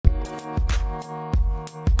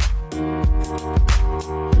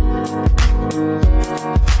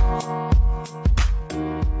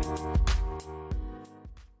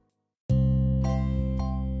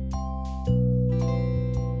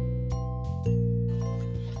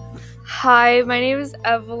Hi, my name is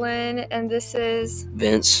Evelyne, and this is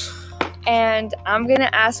Vince. And I'm gonna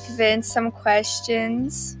ask Vince some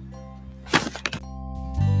questions.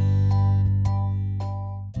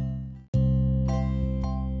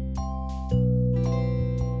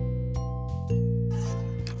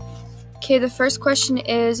 Okay, the first question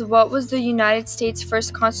is, what was the United States'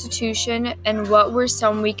 first constitution, and what were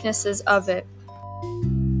some weaknesses of it?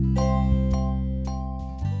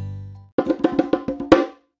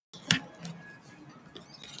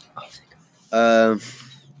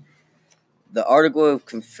 The Article of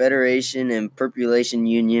Confederation and Population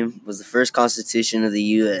Union was the first constitution of the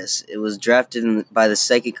U.S. It was drafted by the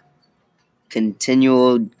Second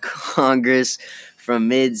Continual Congress from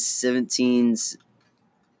mid-17s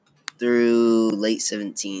through late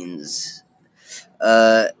 17s.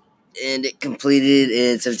 And it completed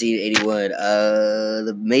in 1781.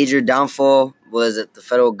 The major downfall was that the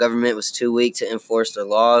federal government was too weak to enforce their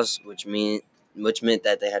laws, which meant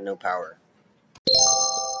that they had no power.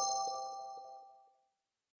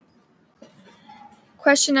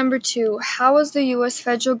 Question number 2. How was the U.S.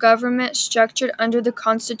 federal government structured under the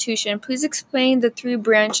Constitution? Please explain the three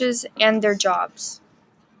branches and their jobs.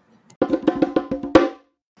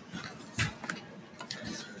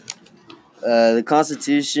 The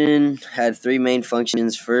Constitution had three main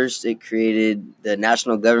functions. First, it created the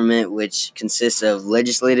national government, which consists of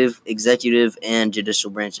legislative, executive, and judicial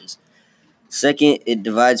branches. Second, it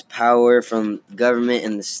divides power from government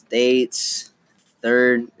and the states.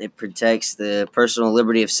 Third, it protects the personal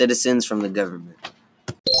liberty of citizens from the government.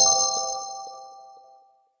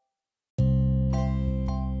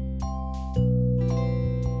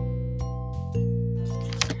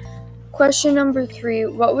 Question number 3.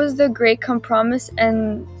 What was the Great Compromise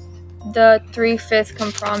and the 3/5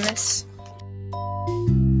 Compromise?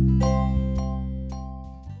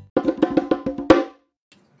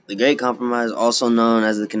 The Great Compromise, also known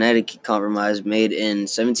as the Connecticut Compromise, made in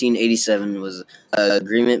 1787, was an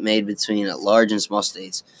agreement made between large and small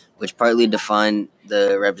states, which partly defined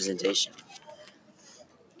the representation.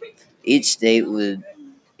 Each state would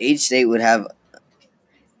have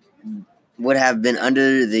been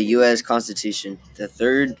under the U.S. Constitution. The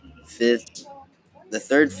third-fifth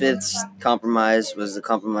compromise was the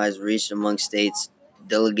compromise reached among states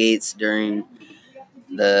delegates during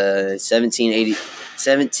the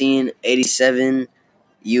 1787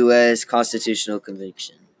 U.S. Constitutional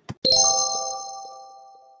Convention.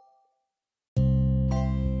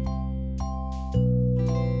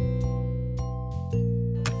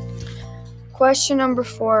 Question number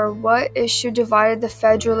 4. What issue divided the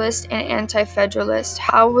Federalist and Anti-Federalist?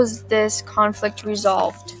 How was this conflict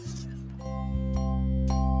resolved?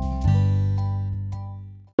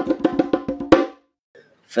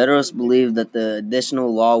 Federalists believed that the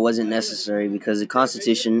additional law wasn't necessary because the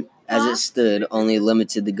Constitution, as it stood, only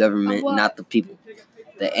limited the government, not the people.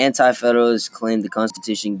 The Anti-Federalists claimed the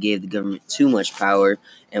Constitution gave the government too much power,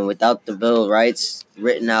 and without the Bill of Rights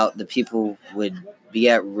written out, the people would be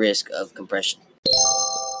at risk of compression.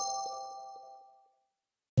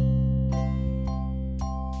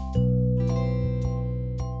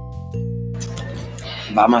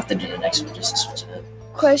 But I'm going to have to do the next one just to switch it up.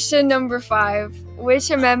 Question number 5. Which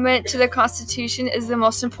amendment to the Constitution is the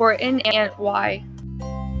most important and why?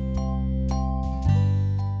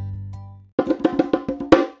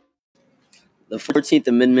 The 14th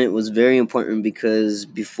Amendment was very important because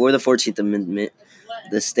before the 14th Amendment,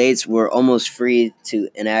 the states were almost free to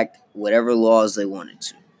enact whatever laws they wanted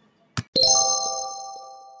to.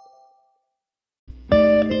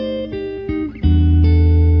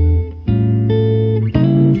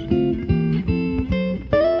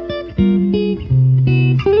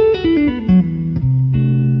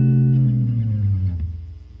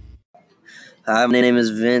 Hi, my name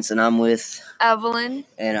is Vince, and I'm with Evelyne.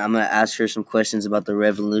 And I'm going to ask her some questions about the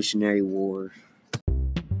Revolutionary War.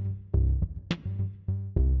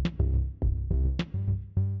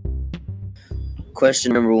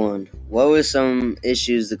 Question number 1. What were some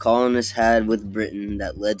issues the colonists had with Britain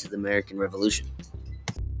that led to the American Revolution?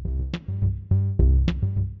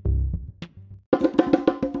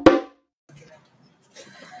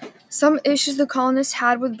 Some issues the colonists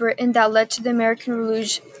had with Britain that led to the American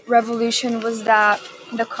Revolution was that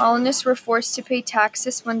the colonists were forced to pay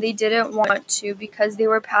taxes when they didn't want to because they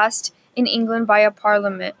were passed in England by a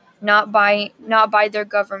parliament, not by their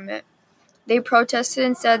government. They protested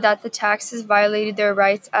and said that the taxes violated their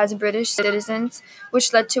rights as British citizens,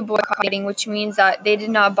 which led to boycotting, which means that they did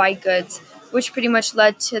not buy goods, which pretty much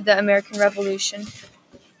led to the American Revolution.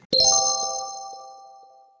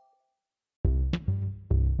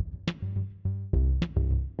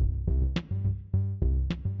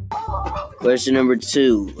 Question number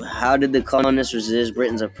 2. How did the colonists resist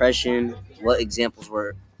Britain's oppression? What examples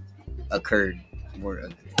occurred?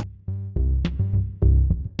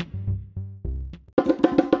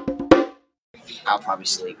 I'll probably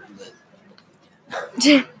sleep.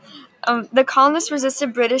 The colonists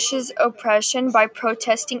resisted British's oppression by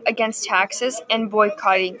protesting against taxes and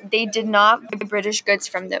boycotting. They did not buy British goods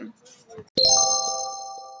from them.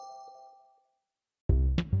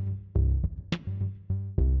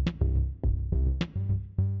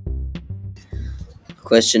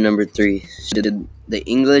 Question number 3. Did the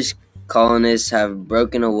English colonists have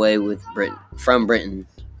broken away from Britain?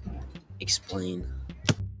 Explain.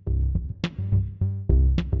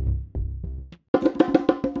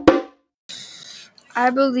 I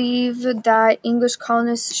believe that English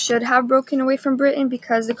colonists should have broken away from Britain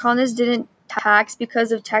because the colonists didn't tax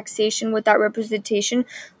because of taxation without representation,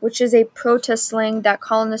 which is a protest slang that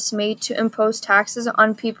colonists made to impose taxes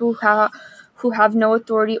on people who have no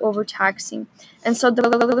authority over taxing. And so the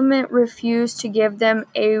government refused to give them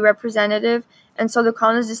a representative, and so the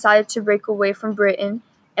colonists decided to break away from Britain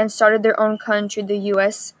and started their own country, the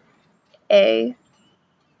USA,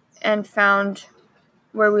 and found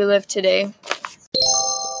where we live today.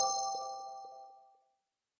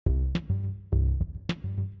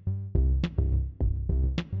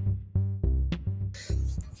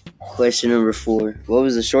 Question number 4. What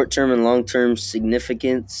was the short-term and long-term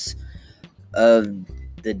significance of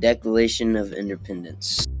the Declaration of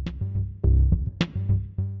Independence?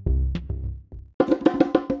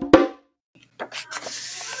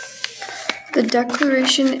 The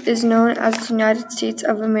Declaration is known as the United States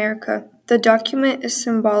of America. The document is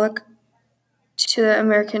symbolic to the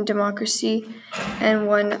American democracy and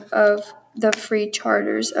one of the free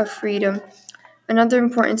charters of freedom. Another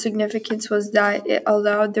important significance was that it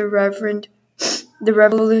allowed the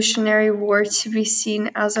Revolutionary War to be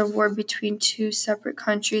seen as a war between two separate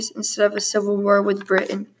countries instead of a civil war with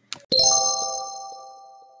Britain.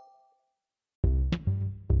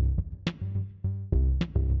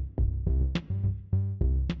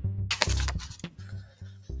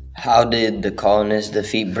 How did the colonists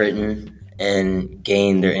defeat Britain and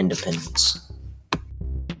gain their independence?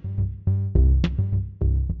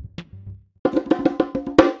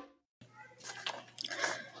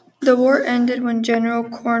 The war ended when General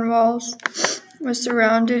Cornwallis was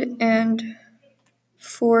surrounded and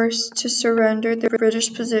forced to surrender the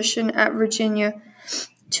British position at Virginia.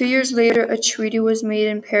 2 years later, a treaty was made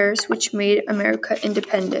in Paris, which made America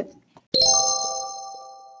independent.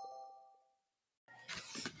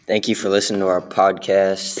 Thank you for listening to our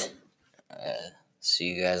podcast.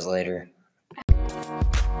 See you guys later.